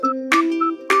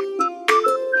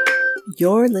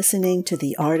You're listening to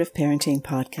the Art of Parenting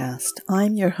podcast.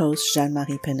 I'm your host,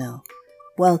 Jeanne-Marie Penel.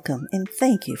 Welcome and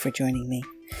thank you for joining me.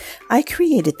 I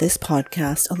created this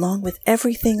podcast along with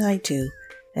everything I do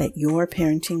at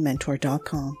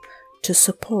yourparentingmentor.com to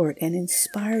support and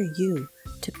inspire you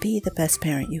to be the best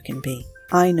parent you can be.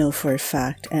 I know for a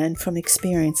fact and from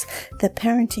experience that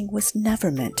parenting was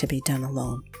never meant to be done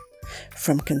alone.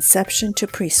 From conception to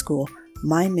preschool,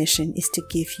 my mission is to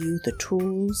give you the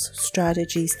tools,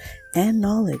 strategies, and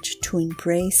knowledge to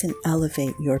embrace and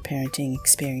elevate your parenting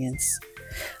experience.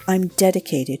 I'm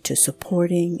dedicated to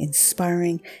supporting,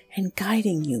 inspiring, and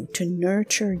guiding you to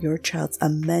nurture your child's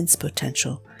immense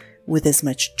potential with as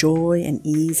much joy and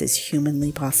ease as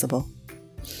humanly possible.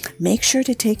 Make sure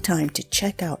to take time to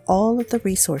check out all of the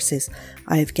resources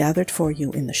I have gathered for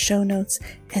you in the show notes,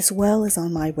 as well as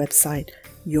on my website,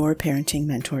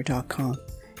 yourparentingmentor.com.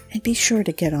 And be sure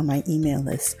to get on my email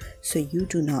list so you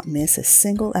do not miss a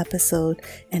single episode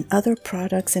and other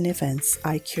products and events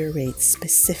I curate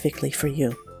specifically for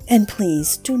you. And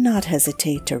please do not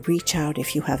hesitate to reach out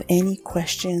if you have any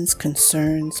questions,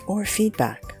 concerns, or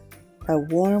feedback. A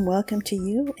warm welcome to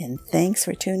you and thanks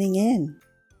for tuning in.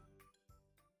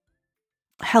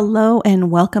 Hello and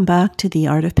welcome back to The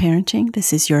Art of Parenting.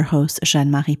 This is your host,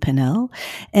 Jeanne-Marie Penel.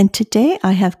 And today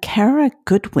I have Cara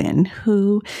Goodwin,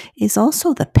 who is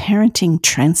also the parenting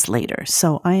translator.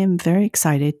 So I am very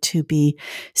excited to be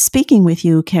speaking with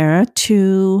you, Cara,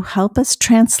 to help us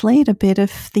translate a bit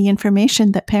of the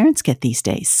information that parents get these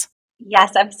days.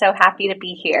 Yes, I'm so happy to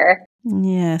be here.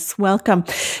 Yes, welcome.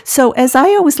 So as I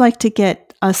always like to get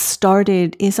us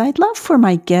started is I'd love for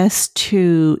my guests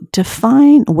to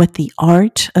define what the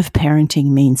art of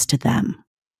parenting means to them.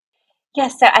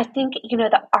 Yes, so I think,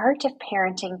 the art of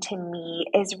parenting to me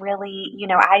is really,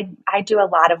 I do a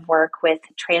lot of work with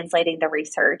translating the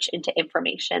research into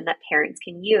information that parents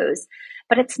can use,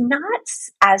 but it's not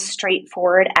as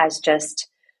straightforward as just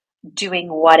doing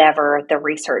whatever the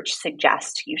research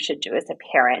suggests you should do as a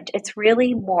parent. It's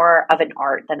really more of an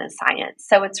art than a science.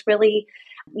 So it's really,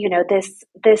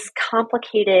 this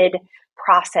complicated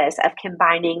process of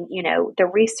combining, the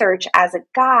research as a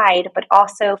guide, but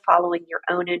also following your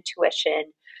own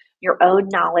intuition, your own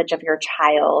knowledge of your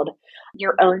child,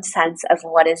 your own sense of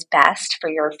what is best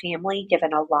for your family,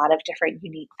 given a lot of different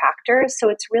unique factors. So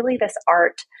it's really this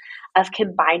art of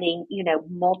combining,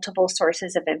 multiple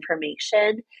sources of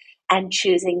information and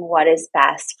choosing what is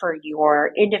best for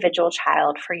your individual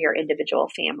child, for your individual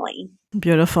family.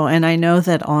 Beautiful. And I know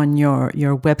that on your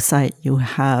website, you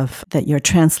have that your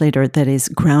translator that is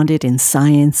grounded in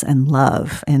science and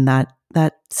love. And that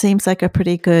seems like a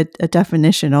pretty good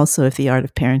definition also of the art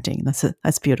of parenting.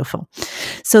 That's beautiful.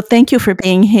 So thank you for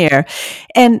being here.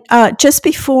 And just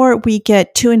before we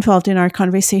get too involved in our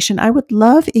conversation, I would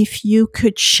love if you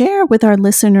could share with our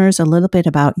listeners a little bit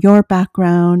about your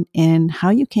background and how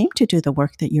you came to do the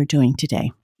work that you're doing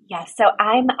today. Yes, so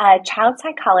I'm a child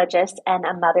psychologist and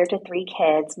a mother to 3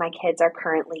 kids. My kids are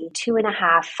currently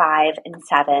 2.5, 5, and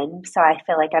 7. So I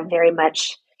feel like I'm very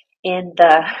much in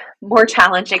the more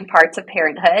challenging parts of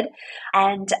parenthood.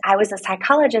 And I was a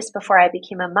psychologist before I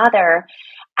became a mother.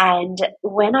 And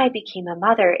when I became a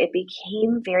mother, it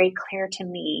became very clear to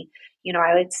me,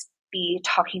 I would be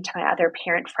talking to my other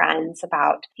parent friends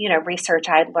about, research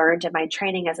I had learned in my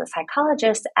training as a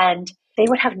psychologist, and they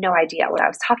would have no idea what I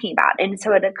was talking about. And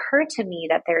so it occurred to me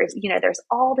that there's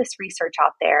all this research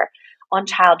out there on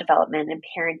child development and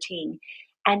parenting,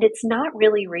 and it's not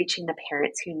really reaching the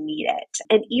parents who need it.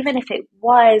 And even if it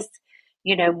was,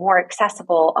 more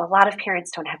accessible, a lot of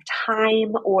parents don't have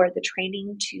time or the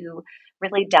training to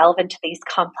really delve into these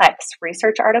complex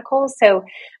research articles. So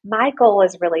my goal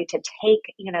is really to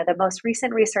take, the most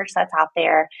recent research that's out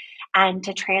there and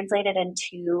to translate it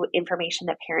into information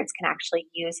that parents can actually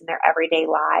use in their everyday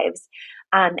lives,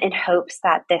 in hopes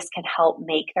that this can help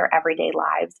make their everyday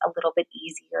lives a little bit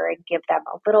easier and give them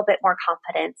a little bit more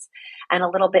confidence and a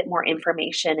little bit more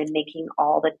information in making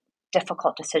all the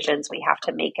difficult decisions we have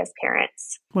to make as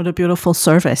parents. What a beautiful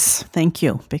service. Thank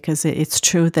you. Because it's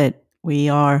true that we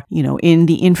are, in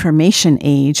the information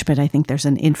age, but I think there's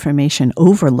an information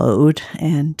overload,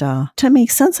 and to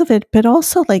make sense of it, but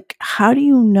also how do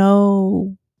you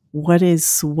know what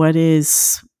is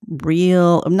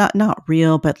real, not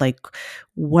real, but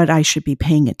what I should be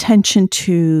paying attention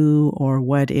to, or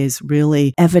what is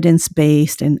really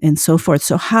evidence-based and so forth.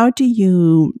 So how do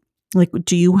you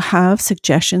have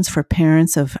suggestions for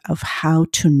parents of how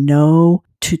to know,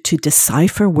 to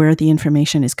decipher where the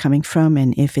information is coming from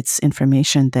and if it's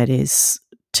information that is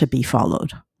to be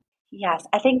followed? Yes,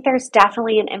 I think there's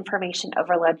definitely an information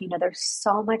overload. There's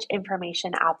so much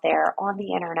information out there on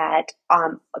the internet,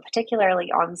 particularly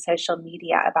on social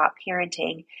media about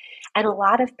parenting. And a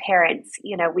lot of parents,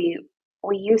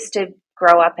 we used to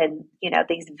grow up in,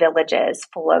 these villages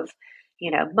full of,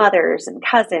 mothers and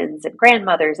cousins and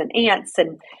grandmothers and aunts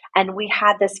and we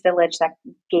had this village that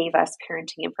gave us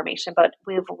parenting information, but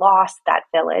we've lost that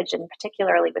village, and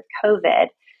particularly with COVID,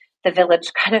 the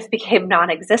village kind of became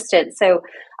non-existent. So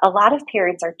a lot of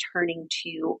parents are turning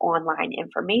to online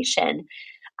information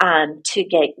to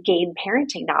gain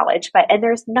parenting knowledge. And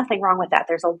there's nothing wrong with that.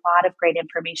 There's a lot of great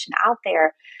information out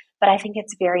there, but I think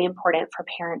it's very important for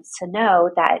parents to know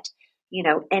that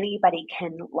anybody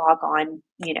can log on,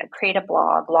 create a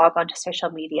blog, log onto social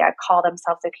media, call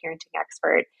themselves a parenting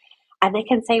expert, and they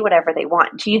can say whatever they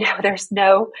want. There's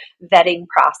no vetting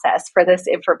process for this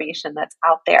information that's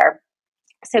out there.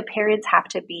 So parents have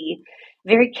to be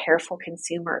very careful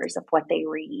consumers of what they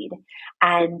read,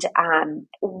 and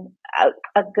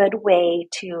a good way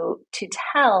to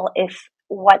tell if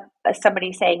what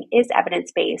somebody's saying is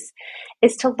evidence based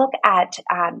is to look at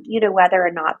whether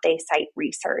or not they cite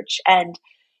research, and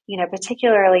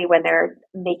particularly when they're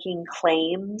making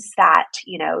claims that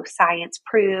science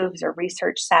proves or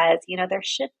research says, there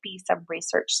should be some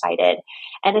research cited,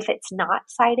 and if it's not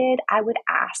cited, I would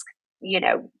ask you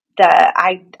know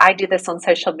I do this on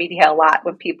social media a lot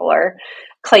when people are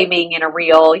claiming in a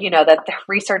reel, that the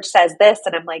research says this,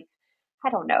 and I'm like, I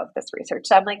don't know if this research.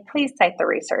 So I'm like, please cite the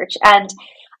research. And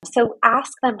so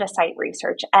ask them to cite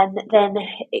research, and then,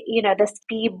 this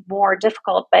be more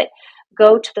difficult, but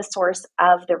go to the source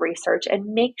of the research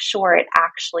and make sure it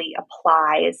actually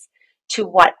applies to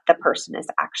what the person is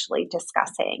actually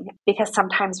discussing, because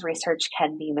sometimes research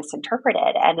can be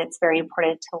misinterpreted, and it's very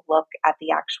important to look at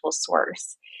the actual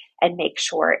source and make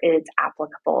sure it's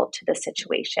applicable to the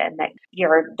situation that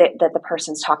the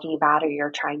person's talking about or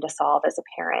you're trying to solve as a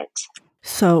parent.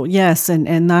 So yes,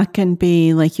 and that can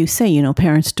be, like you say,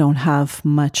 parents don't have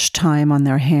much time on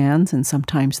their hands, and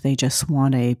sometimes they just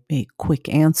want a quick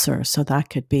answer. So that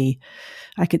could be,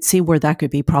 I could see where that could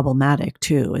be problematic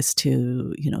too, is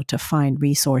to, to find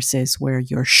resources where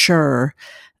you're sure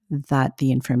that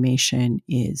the information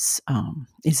is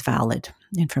valid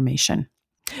information.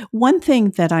 One thing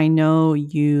that I know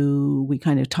we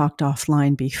kind of talked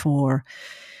offline before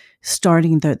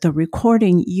starting the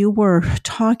recording, you were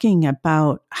talking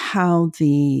about how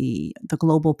the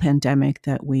global pandemic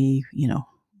that we,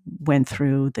 went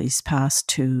through these past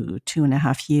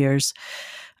 2.5 years,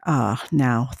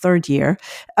 now third year,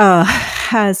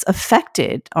 has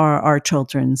affected our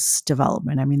children's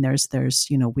development. I mean, there's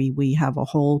we have a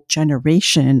whole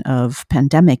generation of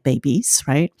pandemic babies,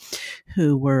 right,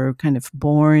 who were kind of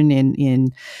born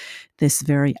in this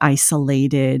very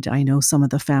isolated. I know some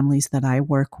of the families that I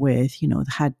work with,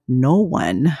 had no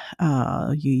one.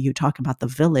 You talk about the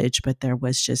village, but there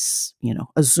was just,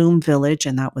 a Zoom village,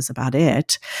 and that was about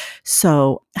it.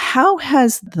 So how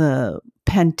has the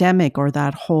pandemic or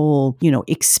that whole,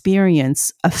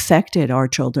 experience affected our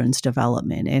children's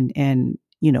development? And,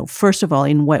 first of all,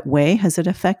 in what way has it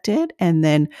affected? And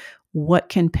then what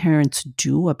can parents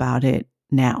do about it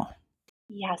now?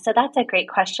 Yeah, so that's a great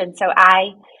question. So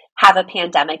I have a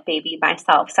pandemic baby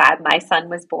myself. So my son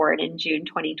was born in June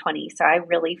 2020. So I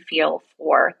really feel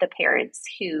for the parents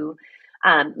who,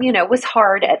 it was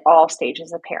hard at all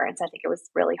stages of parents. I think it was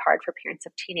really hard for parents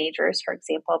of teenagers, for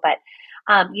example. But,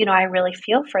 I really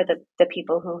feel for the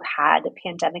people who had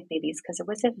pandemic babies, because it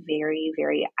was a very,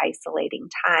 very isolating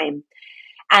time.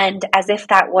 And as if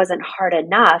that wasn't hard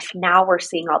enough, now we're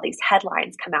seeing all these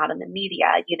headlines come out in the media.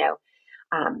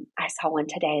 I saw one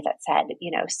today that said,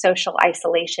 social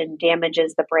isolation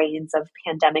damages the brains of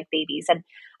pandemic babies. And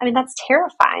I mean, that's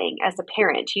terrifying as a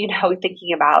parent,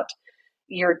 thinking about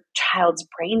your child's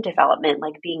brain development,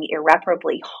 like being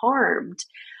irreparably harmed.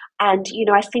 And,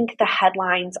 I think the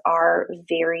headlines are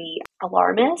very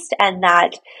alarmist, and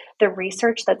that the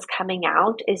research that's coming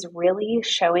out is really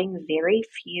showing very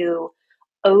few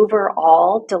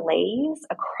overall delays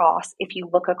across, if you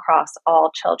look across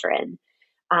all children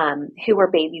who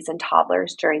were babies and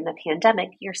toddlers during the pandemic,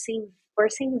 we're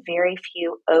seeing very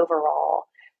few overall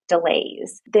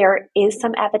delays. There is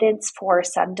some evidence for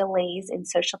some delays in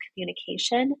social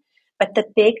communication, but the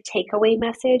big takeaway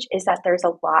message is that there's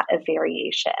a lot of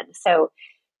variation. So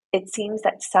it seems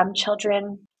that some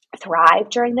children thrived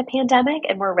during the pandemic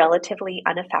and were relatively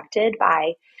unaffected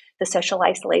by the social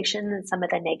isolation and some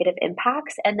of the negative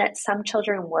impacts, and that some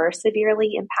children were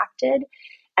severely impacted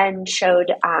and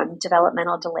showed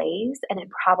developmental delays. And it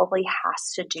probably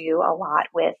has to do a lot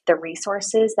with the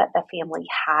resources that the family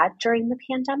had during the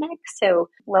pandemic. So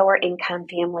lower income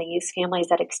families, families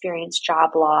that experienced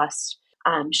job loss,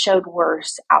 showed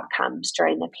worse outcomes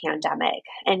during the pandemic.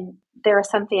 And there are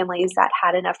some families that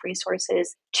had enough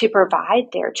resources to provide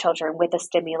their children with a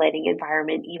stimulating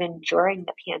environment even during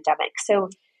the pandemic. So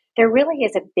there really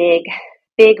is a big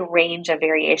range of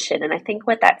variation. And I think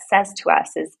what that says to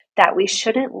us is that we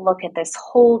shouldn't look at this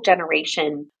whole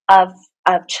generation of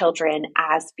children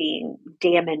as being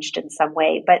damaged in some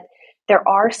way, but there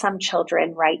are some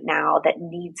children right now that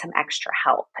need some extra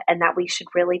help, and that we should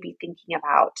really be thinking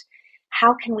about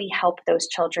how can we help those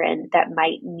children that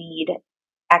might need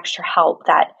extra help,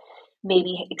 that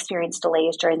maybe experienced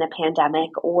delays during the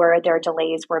pandemic, or their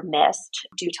delays were missed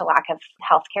due to lack of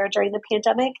healthcare during the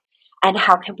pandemic. And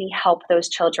how can we help those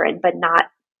children, but not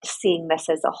seeing this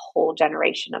as a whole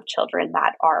generation of children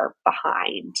that are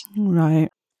behind. Right.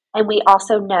 And we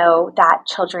also know that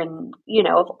children,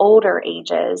 of older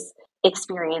ages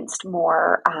experienced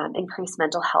more increased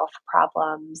mental health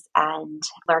problems and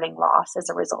learning loss as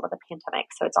a result of the pandemic.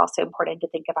 So it's also important to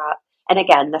think about, and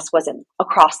again, this wasn't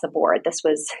across the board.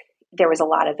 There was a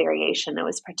lot of variation. It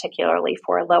was particularly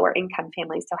for lower income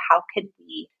families. So how could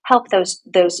we help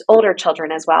those older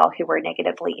children as well who were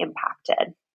negatively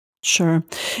impacted? Sure.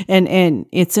 And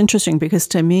it's interesting because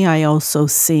to me, I also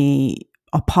see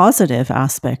a positive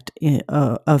aspect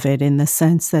of it, in the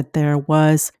sense that there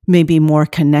was maybe more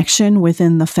connection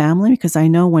within the family. Because I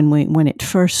know when it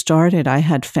first started, I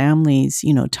had families,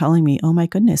 telling me, "Oh my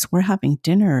goodness, we're having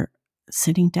dinner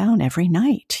sitting down every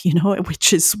night,"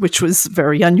 which was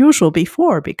very unusual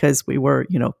before, because we were,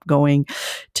 going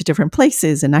to different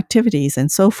places and activities and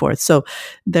so forth. So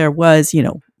there was,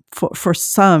 for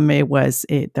some, there was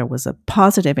a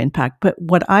positive impact. But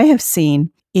what I have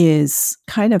seen is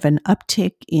kind of an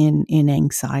uptick in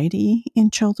anxiety in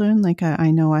children. Like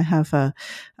I know I have a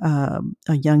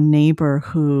young neighbor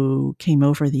who came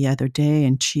over the other day,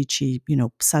 and she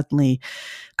suddenly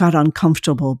got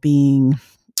uncomfortable being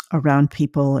around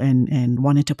people and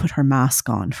wanted to put her mask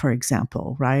on, for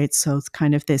example, right? So it's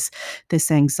kind of this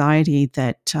anxiety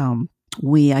that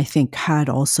we, I think, had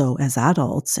also as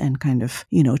adults, and kind of,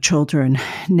 children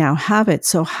now have it.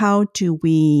 So how do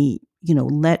we,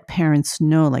 let parents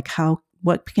know, like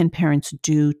what can parents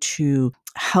do to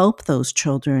help those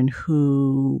children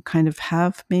who kind of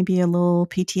have maybe a little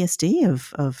PTSD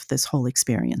of this whole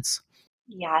experience?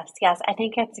 Yes. I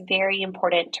think it's very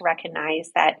important to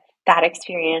recognize that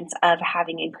experience of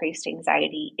having increased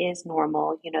anxiety is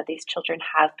normal. These children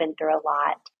have been through a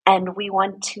lot, and we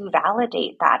want to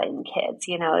validate that in kids,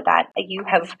 that you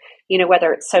have,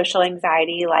 whether it's social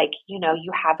anxiety, like, you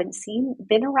haven't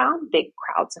been around big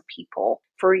crowds of people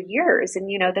for years. And,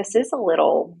 this is a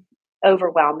little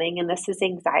overwhelming, and this is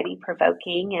anxiety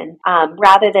provoking. And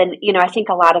rather than, I think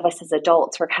a lot of us as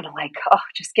adults, we're kind of like, oh,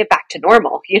 just get back to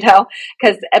normal,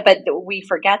 but we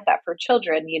forget that for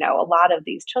children, a lot of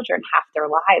these children, half their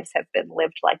lives have been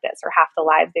lived like this, or half the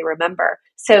lives they remember.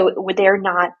 So they're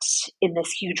not in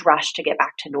this huge rush to get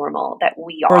back to normal that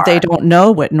we are. Or they don't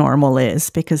know what normal is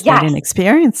because they didn't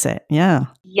experience it. Yeah.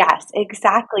 Yes,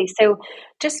 exactly. So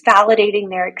just validating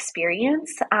their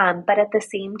experience, but at the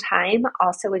same time,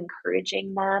 also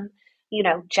encouraging them,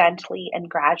 gently and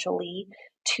gradually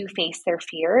to face their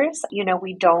fears.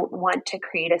 We don't want to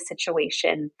create a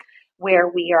situation where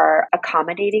we are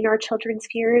accommodating our children's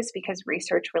fears, because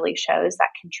research really shows that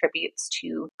contributes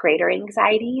to greater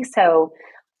anxiety. So,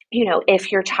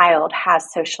 if your child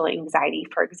has social anxiety,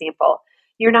 for example,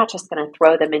 you're not just going to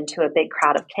throw them into a big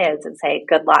crowd of kids and say,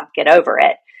 good luck, get over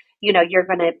it. You're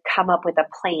going to come up with a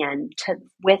plan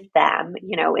with them,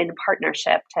 in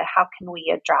partnership, to how can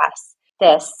we address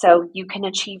this so you can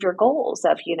achieve your goals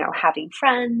of, having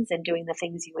friends and doing the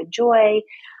things you enjoy.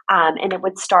 And it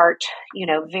would start,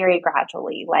 very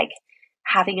gradually, like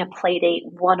having a play date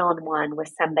one-on-one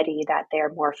with somebody that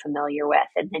they're more familiar with.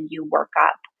 And then you work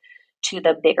up to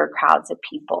the bigger crowds of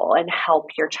people and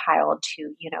help your child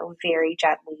to, very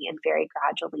gently and very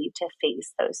gradually to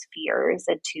face those fears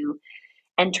and to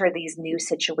enter these new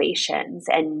situations.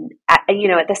 And,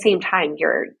 at the same time,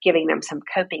 you're giving them some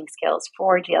coping skills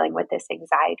for dealing with this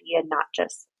anxiety and not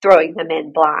just throwing them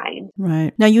in blind.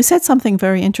 Right. Now, you said something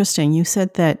very interesting. You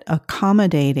said that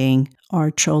accommodating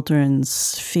our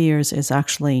children's fears is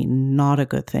actually not a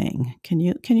good thing. Can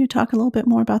you talk a little bit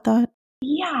more about that?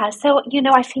 Yeah. So,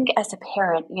 I think as a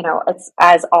parent,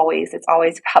 it's always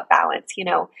about balance.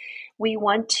 we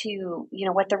want to,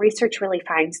 what the research really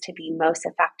finds to be most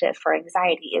effective for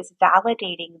anxiety is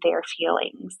validating their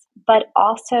feelings, but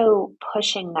also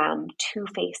pushing them to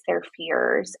face their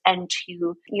fears and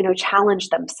to, challenge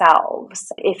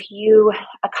themselves. If you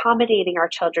accommodating our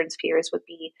children's fears would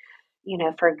be,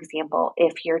 for example,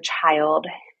 if your child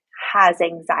has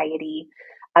anxiety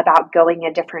about going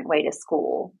a different way to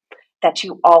school, that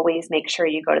you always make sure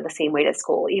you go to the same way to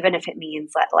school, even if it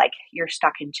means that like you're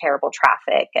stuck in terrible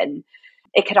traffic. And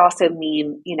it could also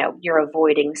mean, you're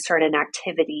avoiding certain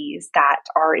activities that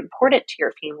are important to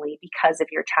your family because of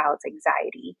your child's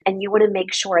anxiety. And you want to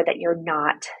make sure that you're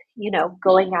not,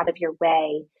 going out of your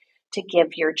way to give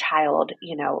your child,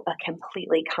 a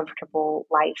completely comfortable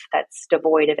life that's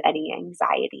devoid of any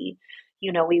anxiety.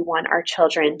 We want our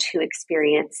children to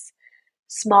experience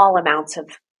small amounts of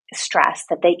stress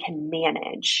that they can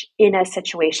manage in a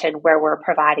situation where we're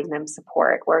providing them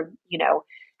support. We're,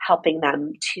 helping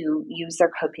them to use their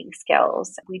coping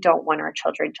skills. We don't want our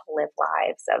children to live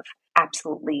lives of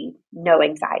absolutely no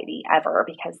anxiety ever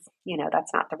because,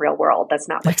 that's not the real world. That's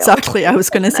not what exactly. I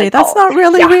was going to say that's not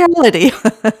really reality.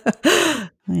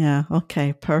 Yeah.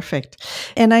 Okay. Perfect.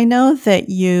 And I know that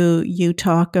you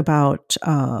talk about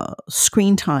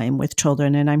screen time with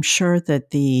children, and I'm sure that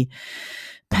the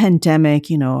pandemic,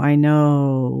 I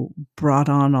know brought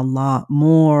on a lot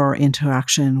more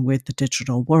interaction with the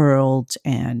digital world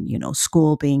and,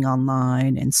 school being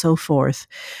online and so forth.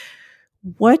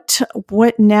 What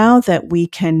now that we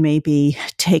can maybe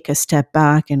take a step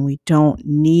back and we don't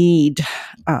need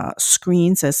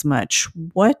screens as much,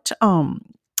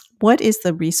 what is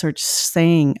the research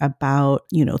saying about,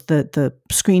 the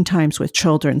screen times with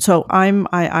children? So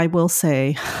I will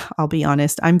say, I'll be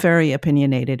honest, I'm very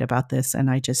opinionated about this.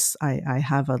 And I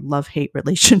have a love-hate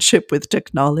relationship with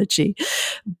technology,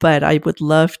 but I would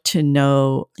love to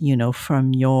know,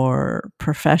 from your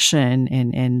profession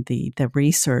and the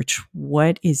research,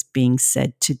 what is being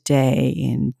said today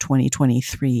in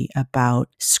 2023 about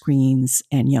screens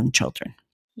and young children?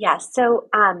 Yeah, so,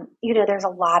 there's a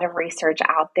lot of research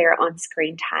out there on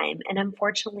screen time, and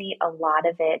unfortunately, a lot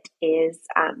of it is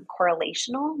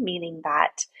correlational, meaning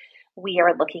that we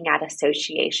are looking at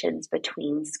associations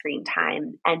between screen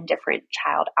time and different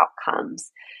child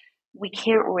outcomes. We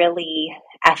can't really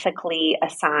ethically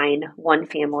assign one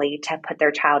family to put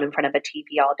their child in front of a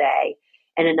TV all day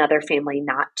and another family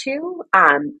not to.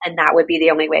 And that would be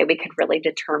the only way we could really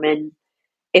determine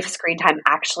if screen time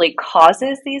actually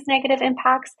causes these negative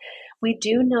impacts. We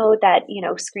do know that,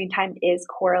 screen time is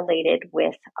correlated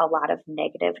with a lot of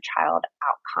negative child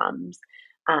outcomes,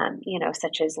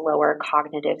 such as lower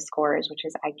cognitive scores, which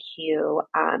is IQ,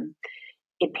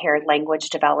 impaired language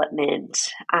development,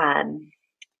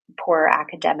 poor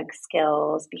academic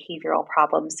skills, behavioral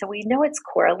problems. So we know it's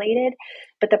correlated,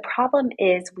 but the problem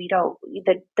is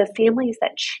the families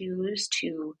that choose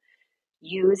to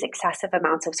use excessive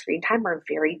amounts of screen time are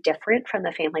very different from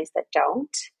the families that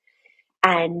don't.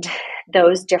 And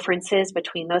those differences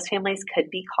between those families could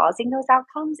be causing those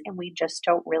outcomes, and we just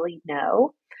don't really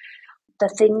know. The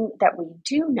thing that we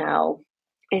do know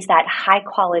is that high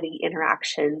quality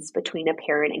interactions between a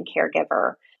parent and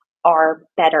caregiver are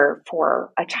better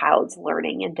for a child's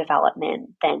learning and development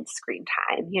than screen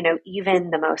time. Even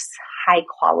the most high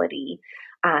quality,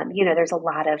 there's a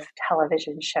lot of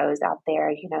television shows out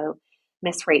there.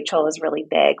 Miss Rachel is really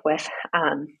big with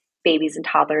babies and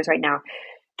toddlers right now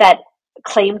that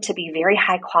claim to be very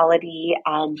high quality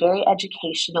and very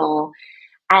educational.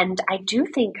 And I do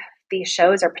think these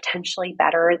shows are potentially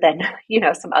better than,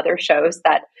 some other shows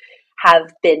that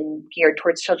have been geared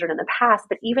towards children in the past.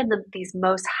 But even these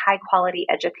most high quality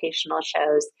educational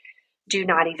shows do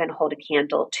not even hold a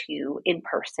candle to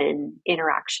in-person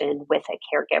interaction with a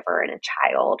caregiver and a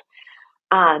child.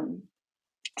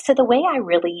 So the way I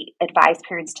really advise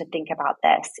parents to think about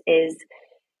this is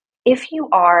if you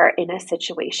are in a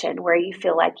situation where you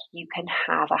feel like you can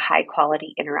have a high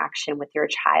quality interaction with your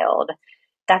child,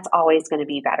 that's always going to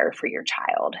be better for your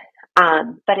child.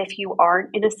 But if you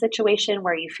aren't in a situation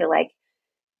where you feel like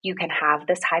you can have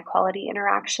this high quality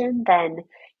interaction, then,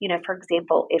 for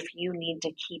example, if you need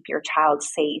to keep your child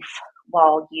safe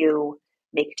while you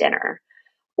make dinner,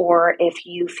 or if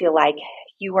you feel like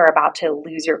you are about to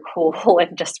lose your cool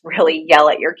and just really yell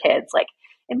at your kids, like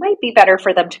it might be better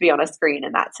for them to be on a screen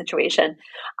in that situation.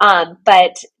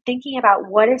 But thinking about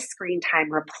what is screen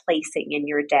time replacing in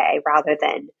your day rather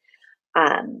than,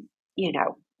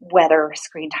 whether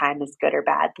screen time is good or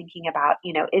bad, thinking about,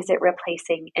 is it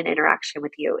replacing an interaction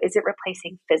with you? Is it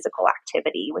replacing physical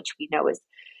activity, which we know is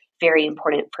very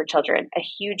important for children? A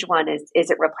huge one is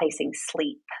it replacing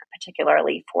sleep,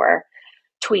 particularly for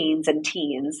tweens and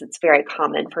teens, it's very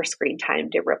common for screen time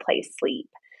to replace sleep.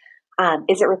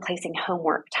 Is it replacing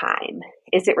homework time?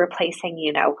 Is it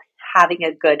replacing, having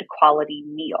a good quality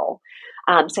meal?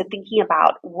 So thinking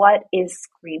about what is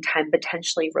screen time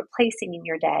potentially replacing in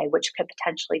your day, which could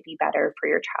potentially be better for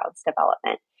your child's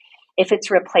development. If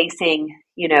it's replacing,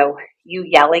 you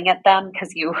yelling at them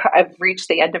because you have reached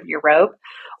the end of your rope,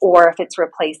 or if it's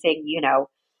replacing,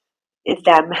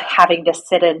 them having to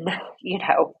sit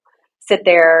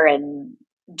there and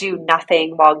do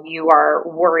nothing while you are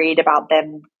worried about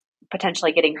them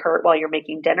potentially getting hurt while you're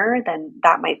making dinner, then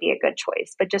that might be a good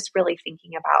choice. But just really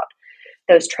thinking about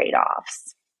those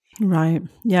trade-offs. Right.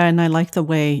 Yeah, and I like the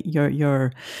way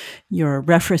you're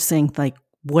referencing like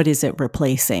what is it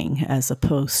replacing as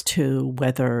opposed to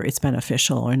whether it's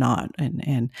beneficial or not.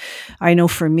 And I know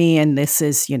for me, and this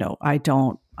is,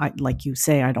 I like you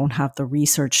say, I don't have the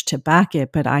research to back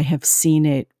it, but I have seen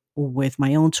it with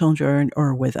my own children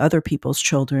or with other people's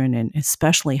children, and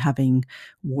especially having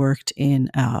worked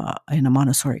in a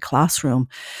Montessori classroom,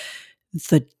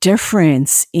 the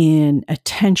difference in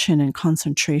attention and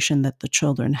concentration that the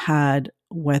children had,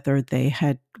 whether they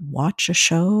had watched a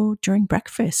show during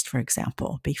breakfast, for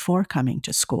example, before coming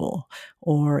to school,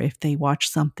 or if they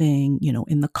watched something,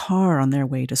 in the car on their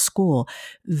way to school,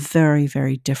 very,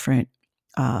 very different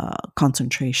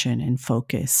concentration and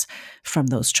focus from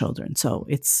those children. So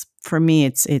for me,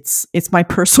 it's my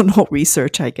personal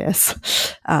research, I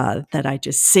guess, that I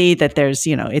just see that there's,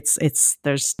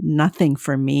 there's nothing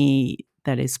for me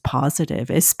that is positive,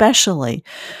 especially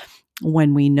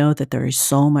when we know that there is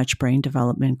so much brain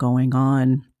development going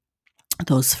on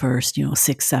those first,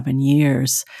 6, 7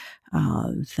 years,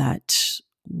 that,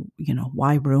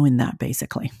 why ruin that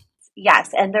basically?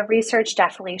 Yes, and the research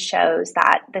definitely shows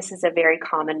that this is a very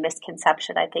common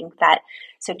misconception. I think that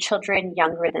children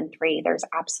younger than 3, there's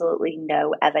absolutely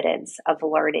no evidence of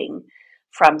learning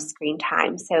from screen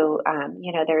time. So,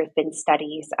 there have been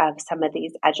studies of some of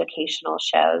these educational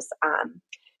shows,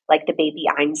 like the Baby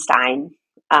Einstein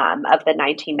of the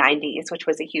 1990s, which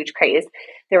was a huge craze.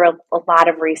 There were a lot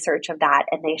of research of that,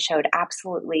 and they showed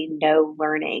absolutely no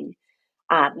learning.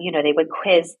 They would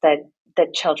quiz the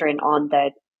children on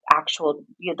the actual,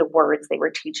 the words they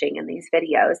were teaching in these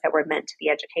videos that were meant to be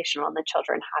educational, and the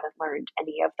children hadn't learned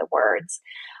any of the words.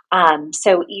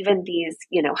 So even these,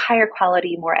 higher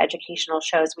quality, more educational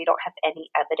shows, we don't have any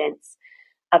evidence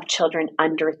of children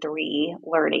under 3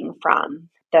 learning from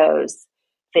those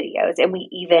videos. And we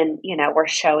even, we're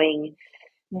showing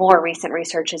more recent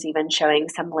research is even showing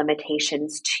some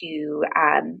limitations to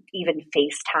even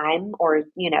FaceTime or,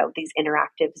 these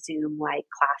interactive Zoom-like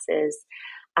classes.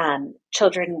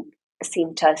 Children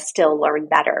seem to still learn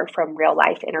better from real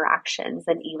life interactions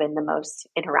than even the most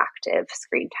interactive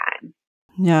screen time.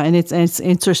 Yeah, and it's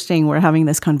interesting we're having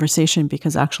this conversation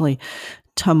because actually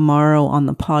tomorrow on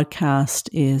the podcast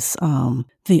is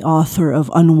the author of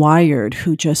Unwired,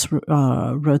 who just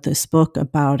wrote this book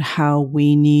about how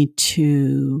we need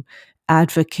to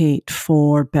advocate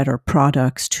for better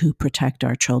products to protect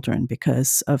our children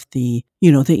because of the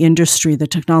industry, the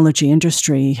technology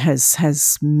industry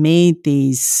has made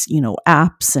these,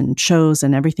 apps and shows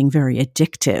and everything very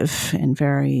addictive and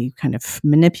very kind of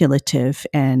manipulative.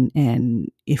 And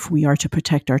if we are to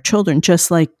protect our children, just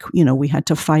like, we had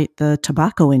to fight the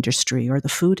tobacco industry or the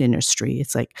food industry,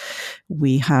 it's like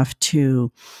we have to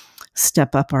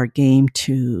step up our game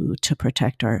to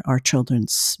protect our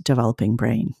children's developing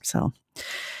brain. So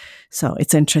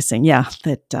it's interesting, yeah,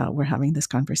 that we're having this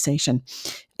conversation.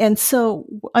 And so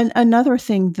another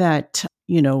thing that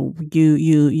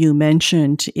you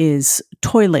mentioned is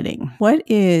toileting. What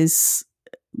is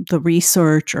the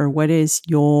research, or what is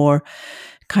your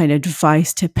kind of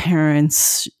advice to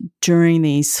parents during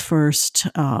these first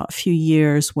few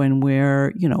years when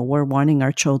we're wanting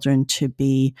our children to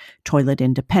be toilet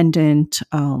independent?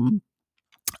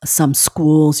 Some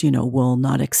schools, will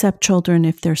not accept children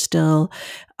if they're still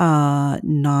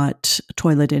not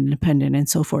toilet independent and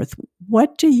so forth.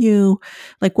 What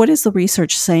is the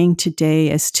research saying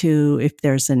today as to if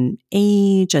there's an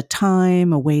age, a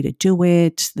time, a way to do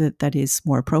it that is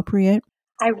more appropriate?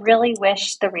 I really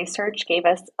wish the research gave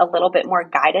us a little bit more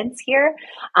guidance here.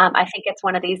 I think it's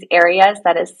one of these areas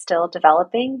that is still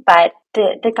developing, but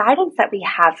the guidance that we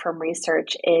have from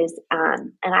research is,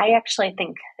 and I actually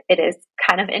think it is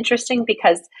kind of interesting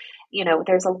because,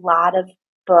 there's a lot of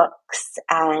books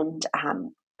and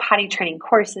potty training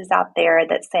courses out there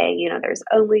that say, there's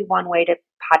only one way to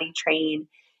potty train,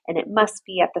 and it must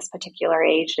be at this particular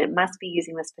age, and it must be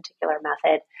using this particular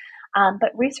method.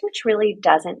 But research really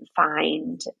doesn't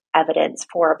find evidence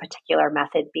for a particular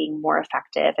method being more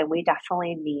effective, and we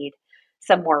definitely need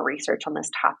some more research on this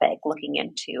topic, looking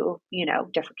into,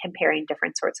 comparing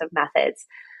different sorts of methods.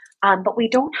 But we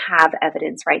don't have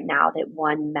evidence right now that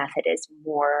one method is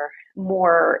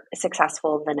more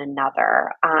successful than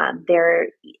another. There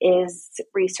is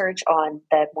research on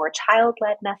the more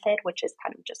child-led method, which is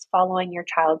kind of just following your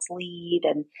child's lead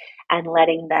and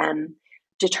letting them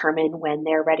determine when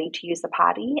they're ready to use the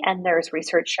potty. And there's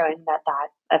research showing that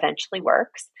eventually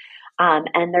works.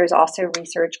 And there's also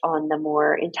research on the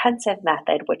more intensive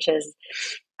method, which is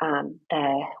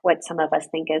what some of us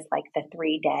think is like the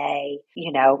 3-day,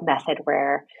 method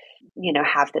where,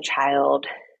 have the child,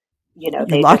 you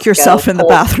lock yourself in the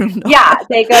bathroom. Yeah,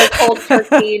 they go cold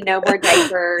turkey, no more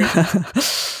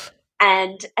diapers.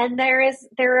 And there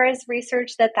is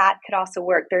research that could also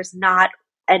work. There's not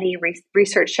any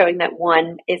research showing that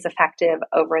one is effective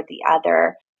over the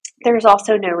other. There's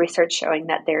also no research showing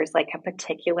that there's like a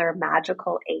particular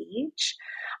magical age.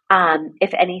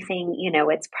 If anything,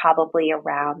 it's probably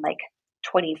around like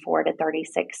 24 to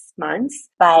 36 months.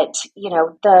 But,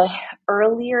 the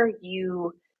earlier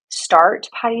you start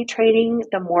potty training,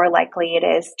 the more likely it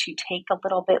is to take a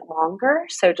little bit longer.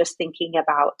 So just thinking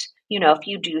about, if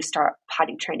you do start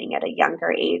potty training at a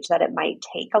younger age, that it might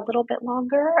take a little bit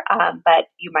longer, but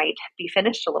you might be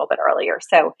finished a little bit earlier.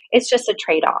 So it's just a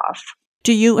trade-off.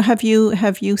 Have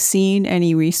you seen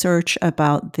any research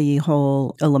about the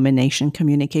whole elimination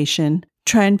communication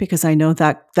trend? Because I know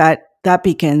that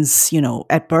begins,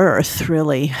 at birth,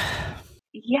 really.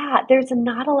 Yeah, there's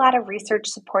not a lot of research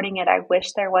supporting it. I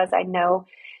wish there was. I know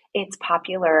it's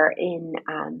popular in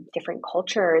different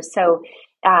cultures, so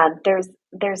there's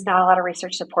not a lot of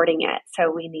research supporting it.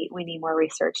 So we need more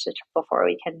research before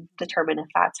we can determine if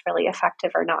that's really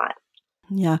effective or not.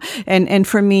 Yeah. And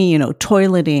for me,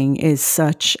 toileting is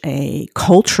such a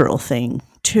cultural thing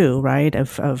too, right?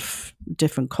 Of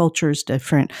different cultures,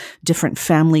 different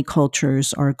family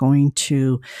cultures are going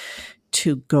to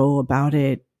go about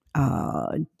it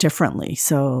differently.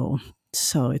 So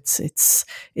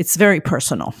it's very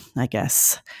personal, I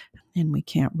guess. And we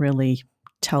can't really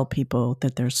tell people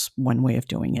that there's one way of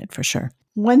doing it for sure.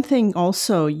 One thing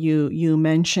also you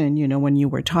mentioned, when you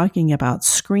were talking about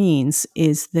screens,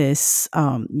 is this,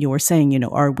 you were saying,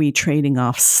 are we trading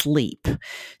off sleep?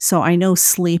 So I know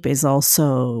sleep is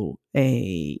also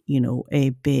a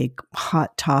big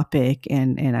hot topic.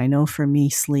 And I know for me,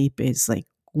 sleep is like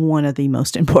one of the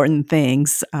most important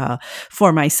things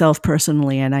for myself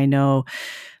personally. And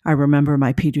I remember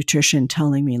my pediatrician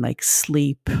telling me like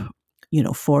sleep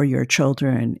for your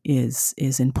children is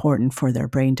important for their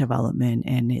brain development,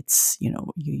 and it's,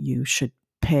 you should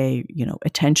pay,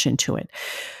 attention to it.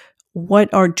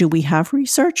 Do we have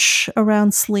research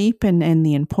around sleep and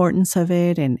the importance of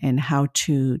it and how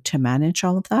to manage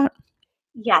all of that?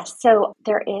 Yes, so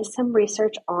there is some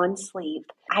research on sleep.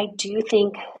 I do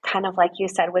think, kind of like you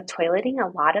said with toileting,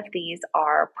 a lot of these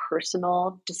are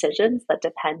personal decisions that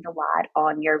depend a lot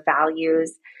on your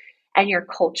values and your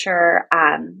culture.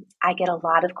 I get a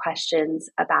lot of questions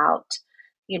about,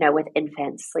 with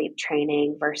infants, sleep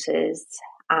training versus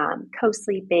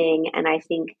co-sleeping. And I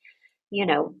think,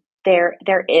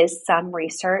 there is some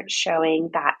research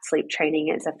showing that sleep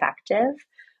training is effective.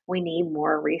 We need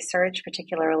more research,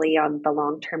 particularly on the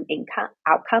long-term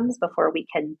outcomes, before we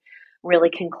can really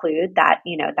conclude that,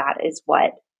 that is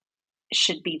what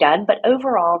should be done. But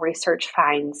overall, research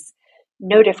finds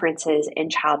no differences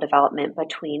in child development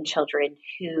between children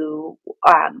who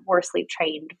were sleep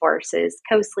trained versus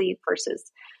co-sleep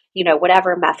versus,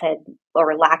 whatever method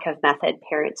or lack of method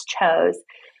parents chose.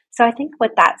 So I think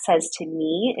what that says to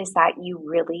me is that you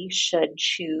really should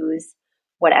choose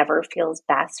whatever feels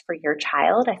best for your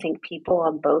child. I think people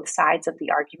on both sides of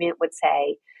the argument would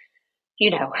say,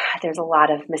 there's a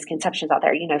lot of misconceptions out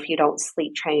there. If you don't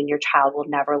sleep train, your child will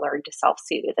never learn to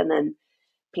self-soothe. And then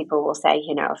people will say,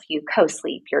 if you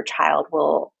co-sleep, your child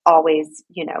will always,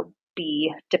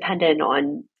 be dependent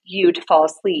on you to fall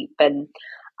asleep. And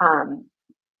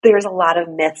there's a lot of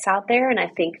myths out there. And I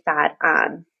think that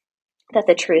that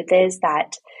the truth is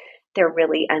that there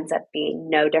really ends up being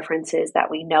no differences that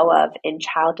we know of in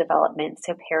child development.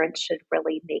 So parents should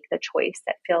really make the choice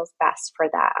that feels best for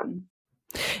them.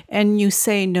 And you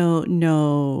say no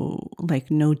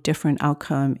different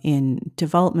outcome in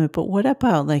development, but what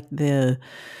about like the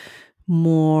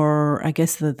more, I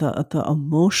guess, the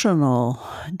emotional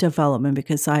development?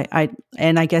 Because I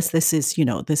guess this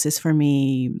is for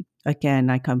me, again,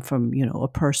 I come from, a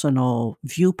personal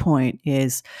viewpoint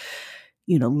is,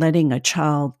 letting a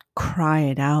child cry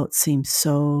it out seems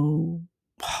so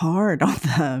hard on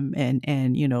them, and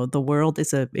the world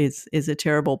is a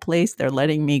terrible place. They're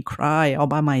letting me cry all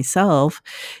by myself.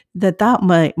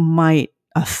 That might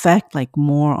affect like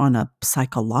more on a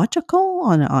psychological,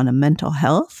 on a mental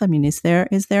health? I mean, is there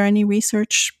any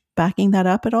research backing that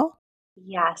up at all?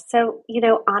 Yeah. So,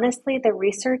 honestly, the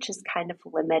research is kind of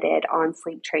limited on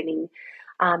sleep training,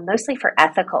 mostly for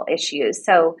ethical issues.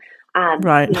 So,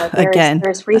 Right. there's Again.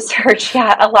 there's research.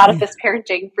 Yeah, a lot of Yeah, this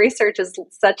parenting research is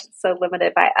so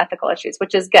limited by ethical issues,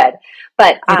 which is good.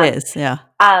 But it is. Yeah.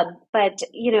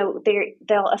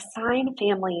 they'll assign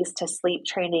families to sleep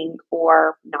training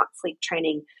or not sleep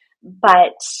training,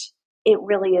 but it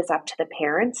really is up to the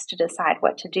parents to decide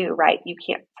what to do, right? You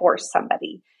can't force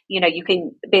somebody. You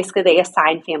can basically, they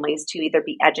assign families to either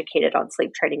be educated on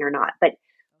sleep training or not, but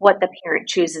what the parent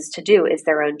chooses to do is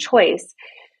their own choice.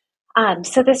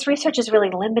 So this research is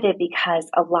really limited because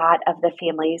a lot of the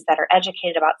families that are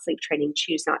educated about sleep training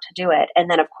choose not to do it. And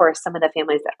then, of course, some of the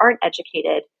families that aren't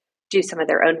educated do some of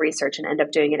their own research and end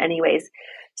up doing it anyways.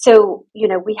 So,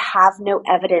 we have no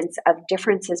evidence of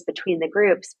differences between the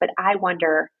groups, but I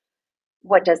wonder,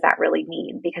 what does that really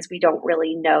mean? Because we don't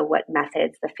really know what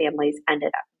methods the families ended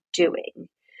up doing.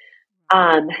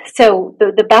 So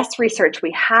the best research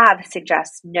we have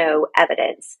suggests no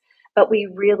evidence, but we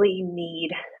really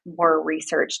need more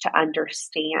research to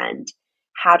understand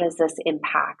how does this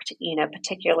impact,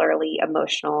 particularly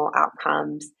emotional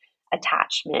outcomes,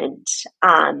 attachment.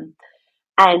 I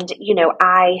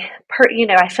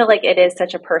feel like it is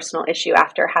such a personal issue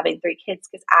after having three kids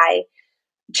because I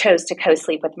chose to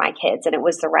co-sleep with my kids and it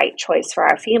was the right choice for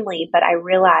our family. But I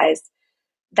realized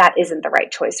that isn't the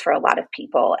right choice for a lot of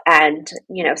people. And,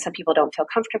 some people don't feel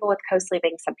comfortable with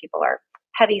co-sleeping. Some people are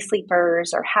heavy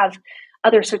sleepers or have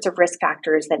other sorts of risk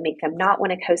factors that make them not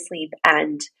want to co-sleep.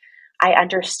 And I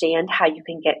understand how you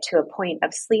can get to a point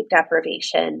of sleep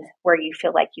deprivation where you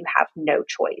feel like you have no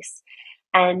choice.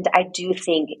 And I do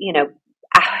think,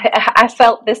 I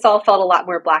felt this all felt a lot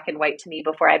more black and white to me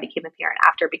before I became a parent.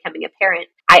 After becoming a parent,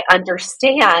 I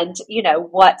understand,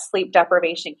 what sleep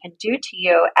deprivation can do to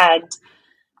you. And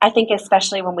I think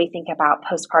especially when we think about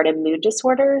postpartum mood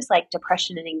disorders like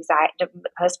depression and anxiety,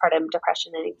 postpartum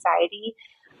depression and anxiety,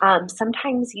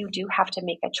 sometimes you do have to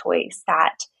make a choice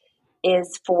that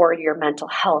is for your mental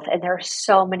health. And there are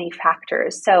so many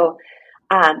factors. So,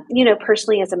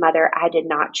 personally as a mother, I did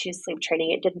not choose sleep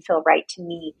training. It didn't feel right to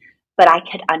me, but I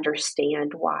could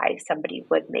understand why somebody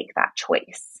would make that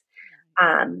choice.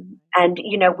 And,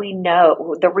 we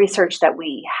know the research that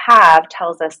we have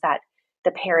tells us that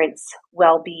the parents'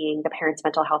 well-being, the parents'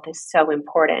 mental health is so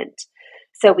important.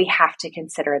 So we have to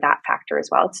consider that factor as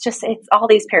well. It's all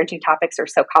these parenting topics are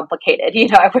so complicated.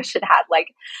 I wish it had like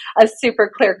a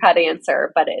super clear-cut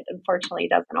answer, but it unfortunately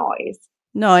doesn't always.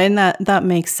 No, and that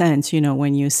makes sense,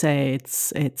 when you say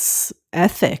it's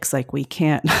ethics, like we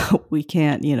can't we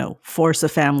can't, force a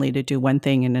family to do one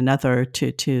thing and another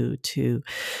to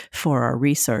for our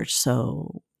research.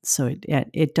 So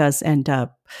it does end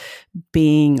up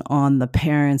being on the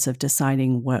parents of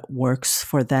deciding what works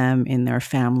for them in their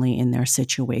family, in their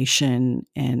situation.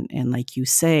 And like you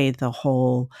say, the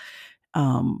whole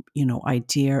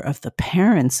idea of the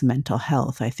parents' mental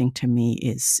health, I think to me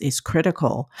is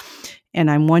critical. And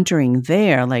I'm wondering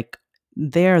there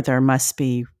must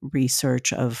be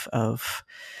research of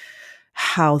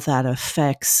how that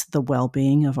affects the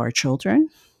well-being of our children,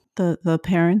 the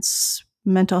parents'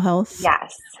 mental health.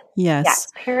 Yes. Yes. Yes.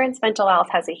 Parents' mental health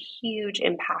has a huge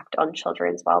impact on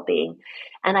children's well-being.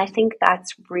 And I think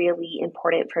that's really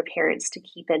important for parents to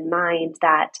keep in mind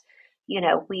that,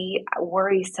 we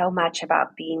worry so much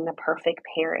about being the perfect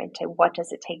parent and what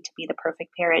does it take to be the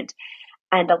perfect parent.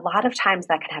 And a lot of times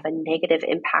that can have a negative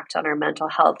impact on our mental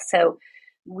health. So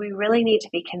we really need to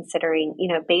be considering,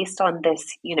 based on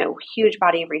this, huge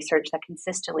body of research that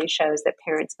consistently shows that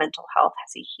parents' mental health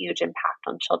has a huge impact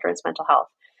on children's mental health.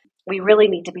 We really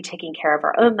need to be taking care of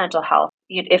our own mental health,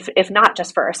 if not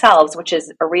just for ourselves, which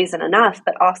is a reason enough,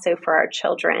 but also for our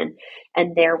children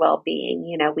and their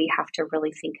well-being. We have to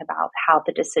really think about how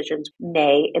the decisions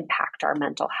may impact our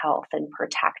mental health and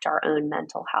protect our own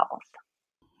mental health.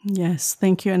 Yes,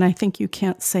 thank you. And I think you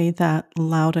can't say that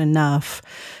loud enough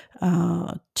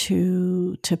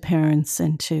to parents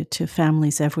and to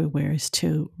families everywhere, is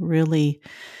to really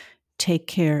take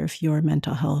care of your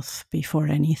mental health before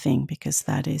anything, because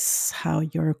that is how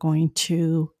you're going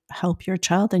to help your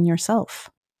child and yourself.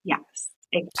 Yes,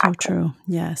 So exactly. true.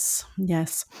 Yes.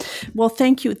 Yes. Well,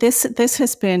 thank you. This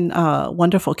has been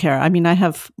wonderful, Cara. I mean, I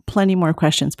have plenty more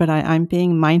questions, but I'm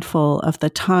being mindful of the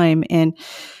time. And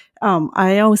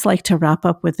I always like to wrap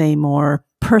up with a more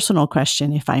personal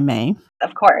question, if I may.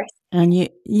 Of course. And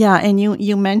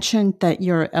you mentioned that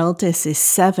your eldest is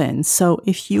 7. So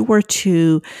if you were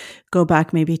to go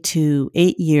back maybe to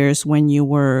 8 years when you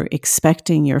were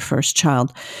expecting your first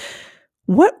child,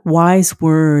 what wise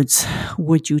words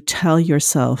would you tell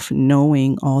yourself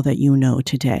knowing all that you know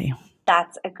today?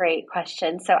 That's a great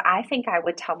question. So I think I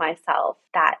would tell myself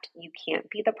that you can't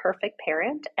be the perfect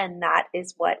parent, and that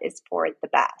is what is for the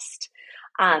best.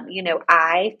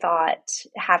 I thought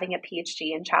having a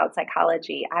PhD in child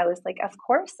psychology, I was like, of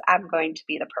course I'm going to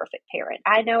be the perfect parent.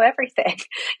 I know everything.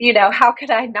 How could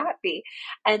I not be?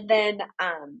 And then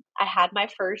I had my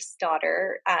first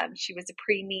daughter. She was a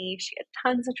preemie. She had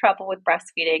tons of trouble with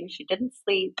breastfeeding. She didn't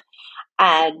sleep.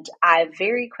 And I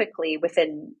very quickly,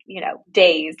 within,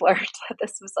 days, learned that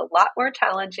this was a lot more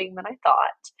challenging than I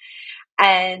thought.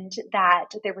 And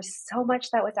that there was so much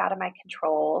that was out of my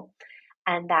control,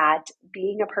 and that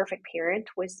being a perfect parent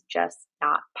was just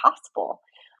not possible.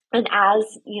 And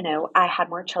as, I had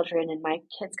more children and my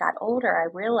kids got older, I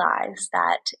realized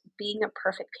that being a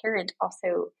perfect parent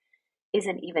also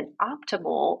isn't even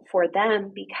optimal for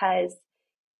them, because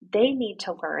they need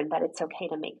to learn that it's okay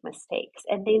to make mistakes,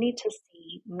 and they need to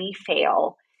see me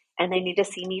fail, and they need to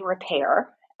see me repair.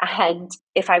 And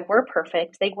if I were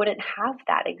perfect, they wouldn't have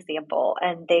that example,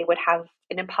 and they would have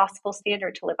an impossible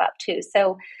standard to live up to.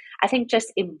 So I think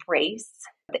just embrace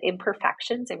the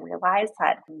imperfections and realize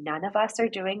that none of us are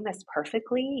doing this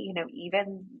perfectly.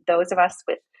 Even those of us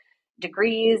with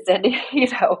degrees and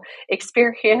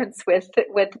experience with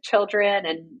children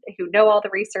and who know all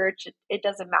the research, it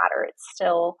doesn't matter. It's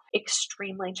still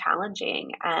extremely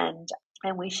challenging, and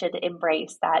we should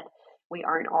embrace that we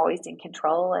aren't always in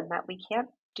control and that we can't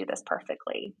do this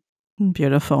perfectly.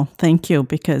 Beautiful. Thank you,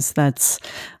 because I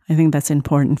think that's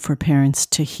important for parents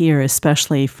to hear,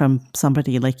 especially from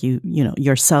somebody like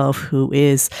yourself, who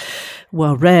is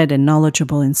well read and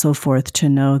knowledgeable and so forth, to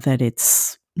know that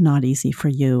it's not easy for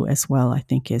you as well. I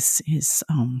think is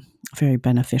very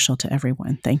beneficial to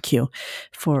everyone. Thank you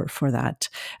for that.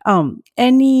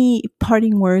 Any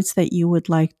parting words that you would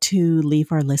like to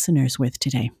leave our listeners with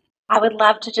today? I would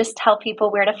love to just tell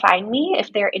people where to find me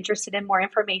if they're interested in more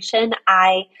information.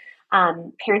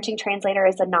 Parenting Translator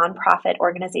is a nonprofit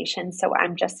organization, so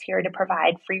I'm just here to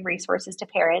provide free resources to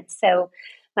parents. So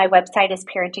my website is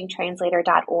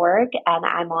parentingtranslator.org, and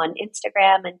I'm on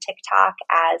Instagram and TikTok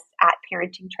as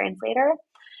 @parentingtranslator.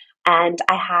 And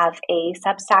I have a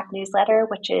Substack newsletter,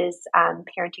 which is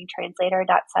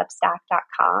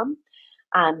parentingtranslator.substack.com.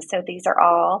 So these are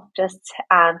all just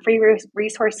free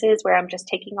resources where I'm just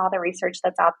taking all the research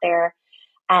that's out there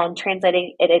and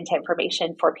translating it into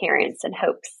information for parents in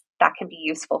hopes that can be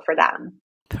useful for them.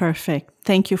 Perfect.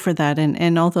 Thank you for that.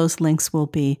 And all those links will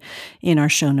be in our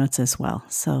show notes as well.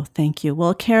 So thank you.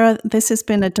 Well, Cara, this has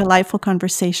been a delightful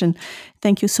conversation.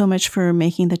 Thank you so much for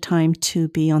making the time to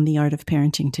be on The Art of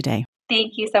Parenting today.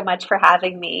 Thank you so much for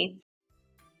having me.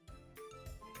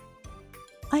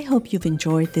 I hope you've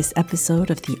enjoyed this episode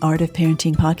of the Art of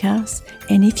Parenting podcast.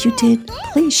 And if you did,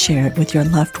 please share it with your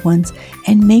loved ones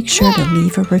and make sure to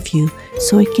leave a review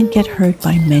so it can get heard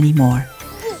by many more.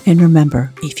 And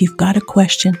remember, if you've got a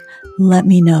question, let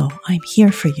me know. I'm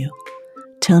here for you.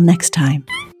 Till next time.